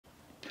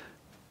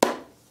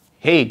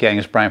Hey gang,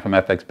 it's Bryan from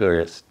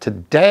FXBilliards.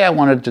 Today I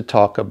wanted to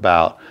talk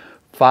about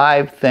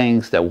 5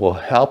 things that will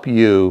help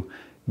you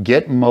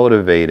get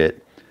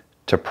motivated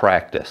to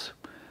practice.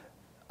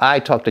 I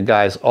talk to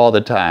guys all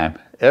the time.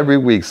 Every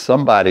week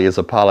somebody is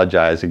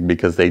apologizing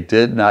because they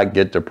did not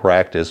get to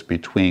practice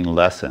between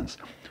lessons.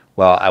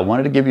 Well, I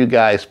wanted to give you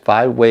guys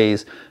 5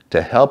 ways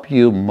to help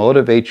you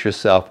motivate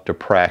yourself to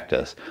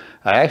practice.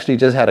 I actually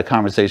just had a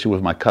conversation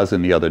with my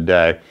cousin the other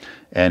day,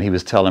 and he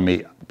was telling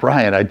me,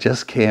 Bryan, I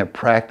just can't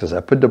practice. I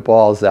put the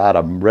balls out,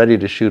 I'm ready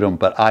to shoot them,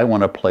 but I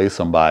want to play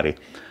somebody.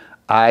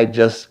 I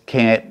just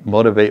can't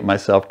motivate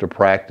myself to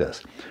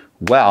practice.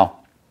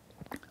 Well,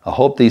 I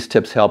hope these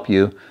tips help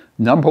you.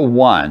 Number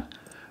 1,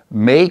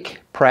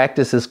 make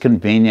practice as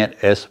convenient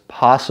as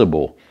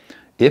possible.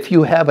 If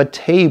you have a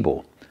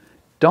table,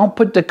 don't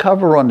put the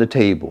cover on the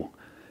table.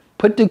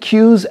 Put the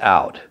cues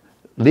out.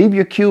 Leave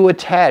your cue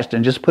attached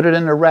and just put it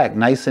in the rack,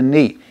 nice and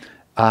neat,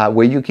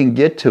 where you can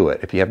get to it.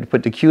 If you have to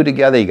put the cue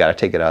together, you got to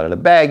take it out of the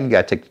bag, you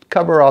got to take the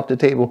cover off the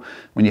table.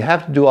 When you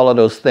have to do all of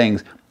those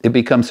things, it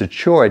becomes a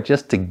chore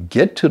just to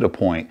get to the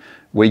point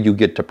where you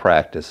get to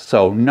practice.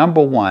 So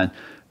number 1,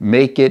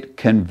 make it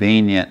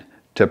convenient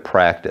to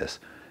practice.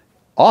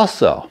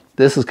 Also,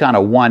 this is kind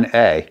of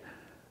 1A,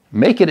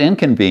 make it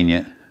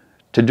inconvenient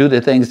to do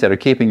the things that are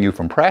keeping you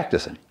from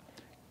practicing.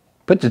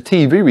 Put the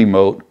TV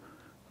remote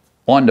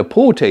on the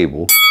pool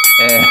table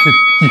and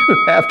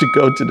you have to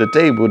go to the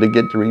table to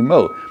get the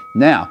remote.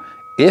 Now,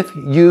 if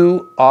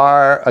you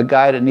are a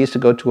guy that needs to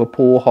go to a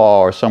pool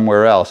hall or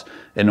somewhere else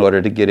in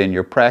order to get in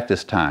your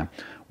practice time,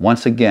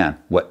 once again,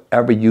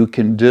 whatever you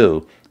can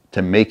do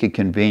to make it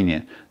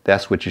convenient,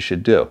 that's what you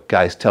should do.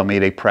 Guys tell me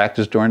they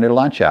practice during their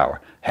lunch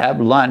hour. Have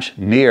lunch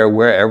near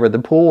wherever the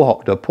pool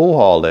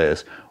hall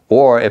is,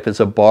 or if it's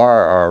a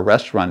bar or a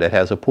restaurant that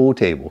has a pool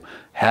table,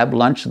 have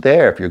lunch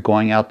there if you're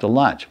going out to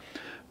lunch.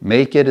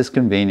 Make it as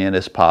convenient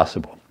as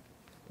possible.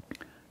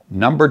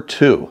 Number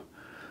 2,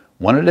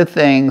 one of the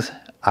things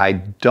I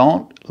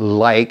don't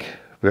like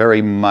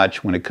very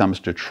much when it comes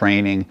to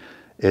training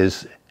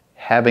is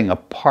having a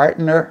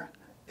partner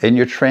in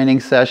your training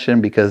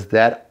session, because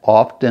that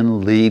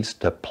often leads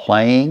to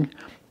playing,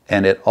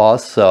 and it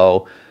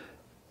also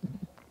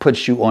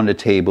puts you on the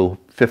table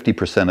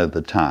 50% of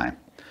the time.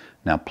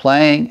 Now,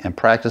 playing and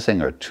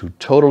practicing are 2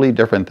 totally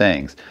different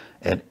things.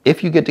 And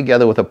if you get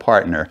together with a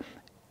partner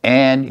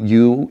and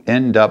you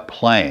end up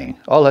playing,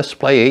 oh, let's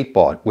play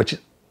 8-ball, which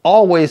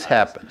always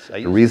happens.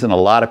 The reason a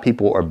lot of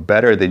people are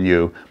better than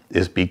you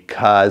is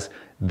because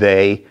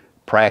they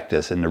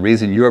practice. And the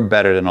reason you're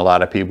better than a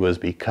lot of people is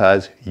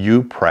because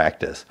you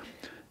practice.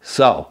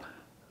 So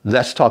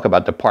let's talk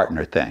about the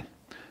partner thing.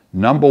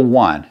 Number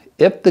 1,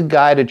 if the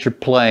guy that you're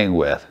playing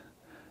with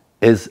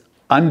is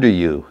under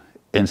you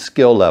in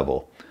skill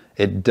level,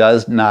 it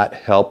does not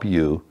help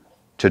you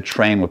to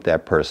train with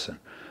that person.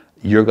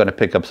 You're going to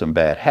pick up some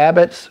bad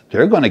habits.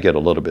 They're going to get a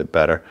little bit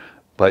better,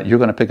 but you're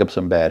going to pick up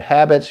some bad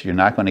habits. You're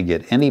not going to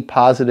get any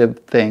positive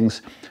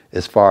things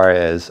as far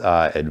as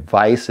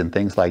advice and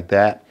things like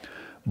that.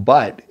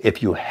 But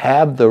if you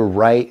have the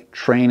right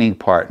training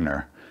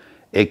partner,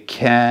 it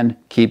can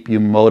keep you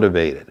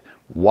motivated.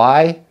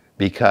 Why?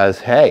 Because,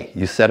 hey,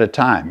 you set a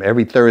time.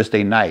 Every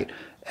Thursday night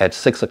at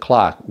 6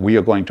 o'clock, we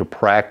are going to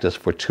practice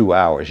for 2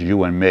 hours,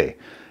 you and me.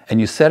 And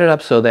you set it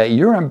up so that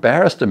you're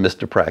embarrassed to miss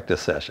the practice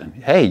session.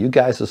 Hey, you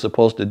guys are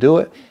supposed to do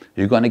it.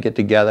 You're going to get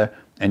together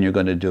and you're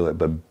going to do it.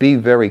 But be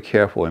very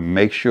careful and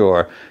make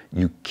sure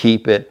you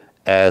keep it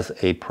as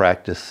a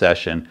practice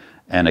session.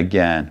 And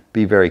again,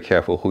 be very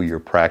careful who you're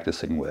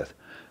practicing with.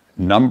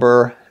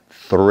 Number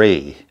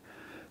 3,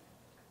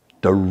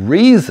 the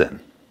reason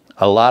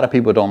a lot of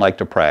people don't like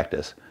to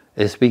practice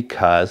is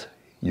because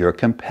you're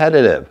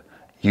competitive.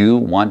 You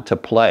want to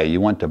play. You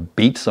want to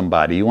beat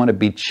somebody. You want to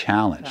be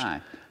challenged.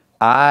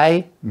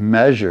 I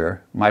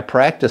measure my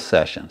practice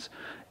sessions.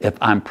 If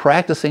I'm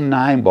practicing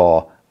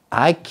 9-ball,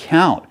 I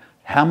count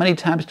how many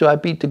times do I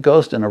beat the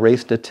ghost in a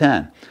race to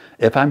 10.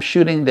 If I'm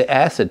shooting the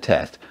acid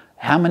test,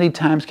 how many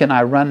times can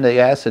I run the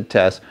acid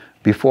test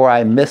before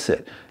I miss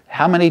it?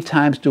 How many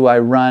times do I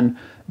run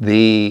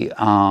the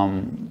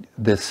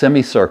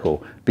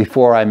semicircle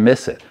before I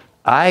miss it?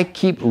 I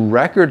keep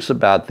records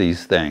about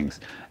these things,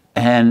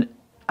 and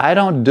I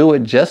don't do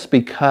it just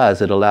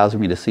because it allows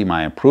me to see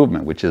my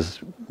improvement, which is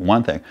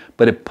one thing,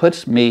 but it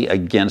puts me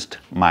against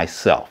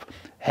myself.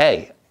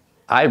 Hey,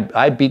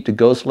 I beat the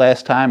ghost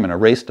last time in a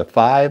race to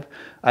 5.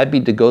 I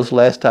beat the ghost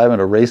last time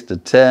in a race to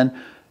 10.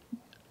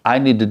 I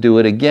need to do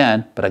it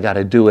again, but I got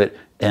to do it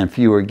in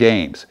fewer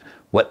games.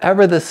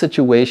 Whatever the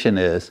situation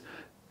is,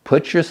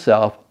 put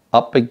yourself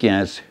up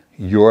against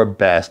your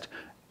best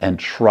and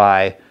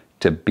try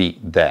to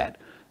beat that.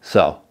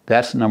 So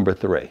that's number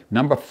 3.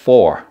 Number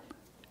 4.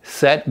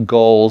 Set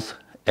goals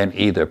and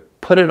either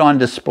put it on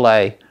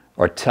display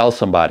or tell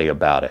somebody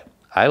about it.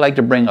 I like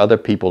to bring other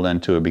people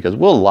into it because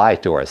we'll lie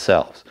to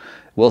ourselves.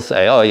 We'll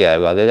say, oh yeah,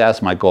 well,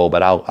 that's my goal,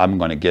 but I'm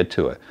going to get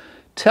to it.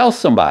 Tell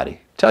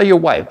somebody. Tell your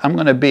wife, I'm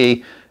going to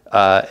be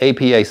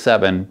APA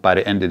 7 by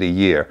the end of the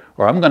year,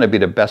 or I'm going to be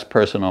the best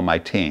person on my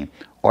team,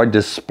 or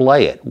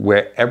display it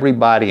where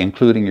everybody,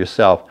 including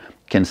yourself,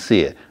 can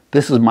see it.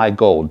 This is my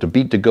goal, to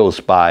beat the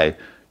ghost by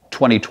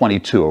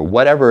 2022 or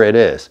whatever it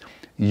is.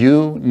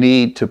 You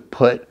need to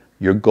put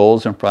your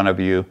goals in front of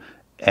you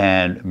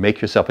and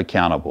make yourself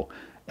accountable.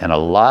 And a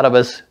lot of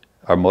us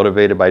are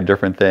motivated by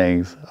different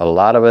things. A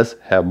lot of us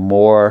have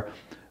more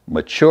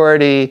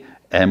maturity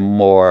and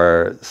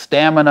more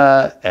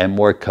stamina and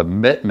more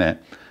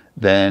commitment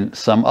than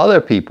some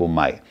other people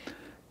might.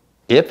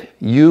 If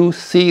you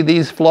see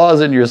these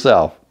flaws in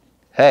yourself,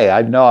 hey,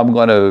 I know I'm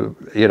going to,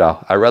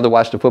 I'd rather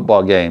watch the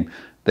football game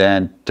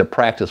than to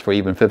practice for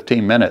even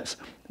 15 minutes,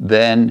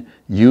 then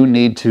you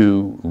need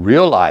to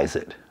realize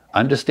it.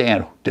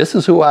 Understand, this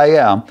is who I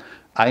am.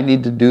 I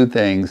need to do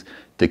things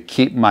to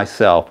keep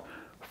myself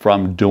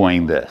from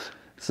doing this.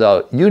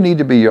 So you need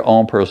to be your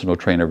own personal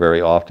trainer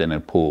very often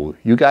in pool.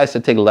 You guys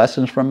that take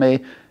lessons from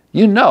me,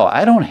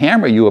 I don't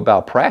hammer you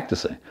about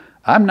practicing.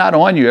 I'm not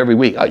on you every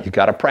week. Oh, you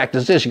got to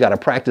practice this, you got to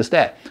practice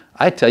that.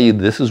 I tell you,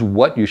 this is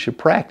what you should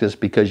practice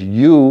because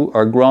you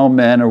are grown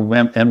men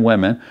and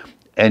women,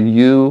 and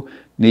you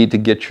need to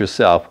get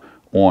yourself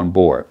on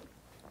board.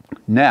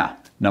 Now,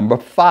 number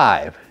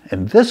 5,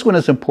 and this one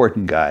is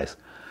important, guys.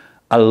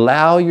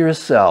 Allow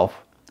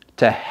yourself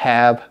to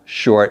have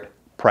short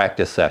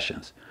practice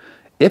sessions.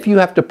 If you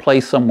have to play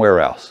somewhere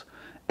else,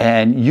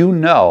 and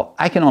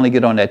I can only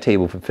get on that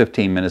table for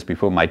 15 minutes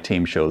before my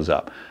team shows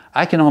up.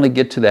 I can only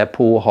get to that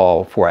pool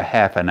hall for a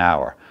half an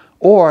hour.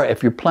 Or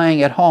if you're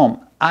playing at home,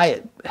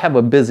 I have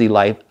a busy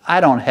life. I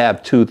don't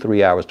have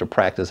 2-3 hours to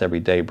practice every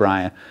day,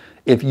 Brian.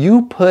 If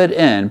you put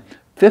in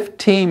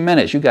 15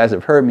 minutes, you guys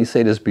have heard me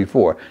say this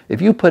before,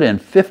 if you put in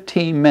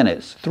 15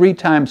 minutes 3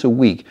 times a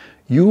week,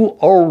 you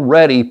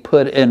already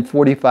put in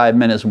 45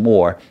 minutes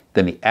more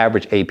than the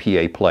average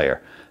APA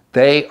player.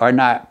 They are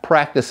not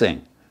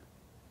practicing.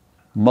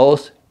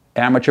 Most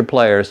amateur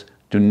players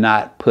do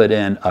not put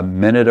in a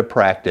minute of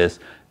practice.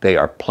 They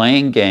are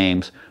playing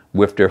games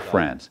with their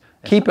friends.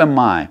 Keep in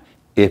mind,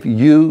 if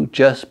you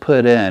just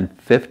put in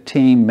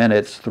 15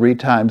 minutes 3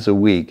 times a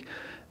week,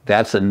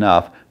 that's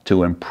enough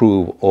to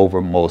improve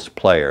over most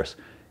players.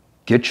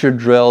 Get your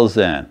drills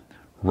in.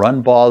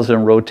 Run balls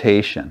in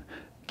rotation.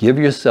 Give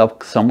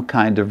yourself some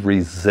kind of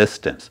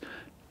resistance.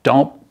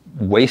 Don't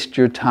waste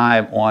your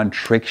time on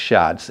trick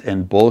shots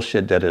and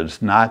bullshit that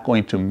is not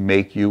going to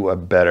make you a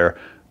better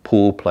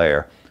pool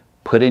player.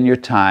 Put in your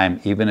time,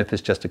 even if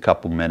it's just a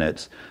couple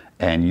minutes,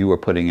 and you are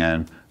putting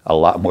in a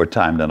lot more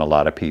time than a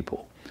lot of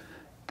people.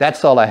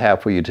 That's all I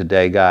have for you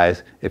today,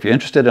 guys. If you're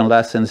interested in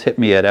lessons, hit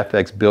me at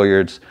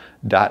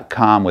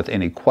FXBilliards.com with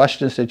any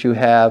questions that you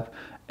have,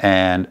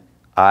 and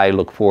I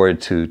look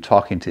forward to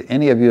talking to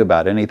any of you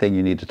about anything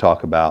you need to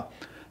talk about.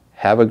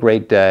 Have a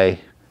great day.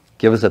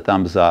 Give us a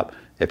thumbs up.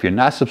 If you're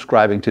not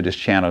subscribing to this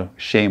channel,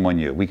 shame on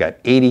you. We got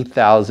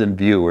 80,000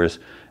 viewers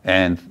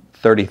and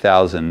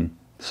 30,000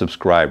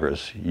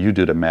 subscribers. You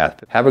do the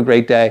math. Have a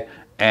great day,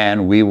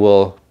 and we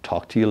will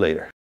talk to you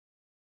later.